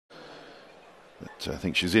So I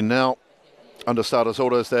think she's in now. Under starters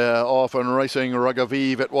orders there, off and racing.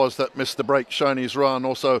 Ragaviv it was that missed the break. Shiny's Run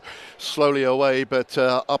also slowly away, but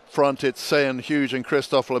up front it's Sayan Huge and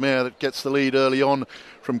Christophe Lemaire that gets the lead early on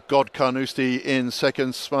from God Carnoustie in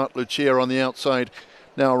second. Smart Lucia on the outside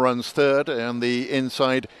now runs third, and the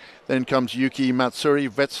inside then comes Yuki Matsuri.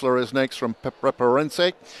 Wetzler is next from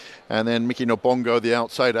Preparense, and then Miki Nobongo, the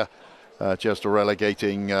outsider, just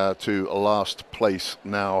relegating to last place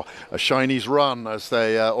now. A Shiny's Run as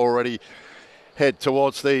they already head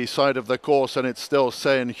towards the side of the course, and it's still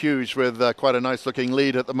Sayan Huge with quite a nice looking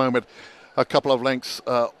lead at the moment. A couple of lengths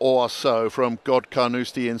or so from God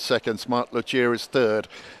Carnoustie in second. Smart Lucia is third.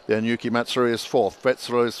 Then Yuki Matsuri is fourth.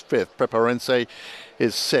 Wetzler is fifth. Preparense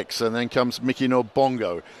is sixth. And then comes Miki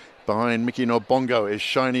Nobongo. Behind Miki Nobongo is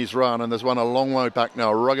Shiny's Run, and there's one a long way back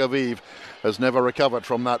now. Ragaviv has never recovered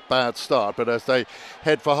from that bad start, but as they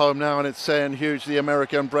head for home now, and it's Sayan Huge, the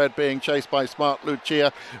American bred, being chased by Smart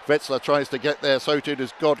Lucia. Wetzler tries to get there, so too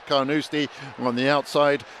does God Carnoustie on the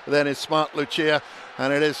outside. Then is Smart Lucia,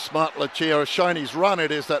 and it is Smart Lucia. Shiny's Run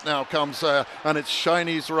it is that now comes, and it's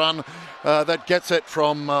Shiny's Run that gets it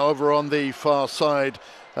from over on the far side.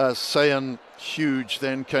 Sayan Huge,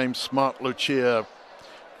 then came Smart Lucia.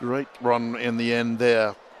 Great run in the end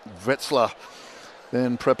there. Wetzler,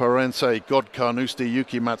 then Preparense, God Carnoustie,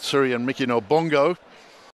 Yuki Matsuri and Miki Nobongo.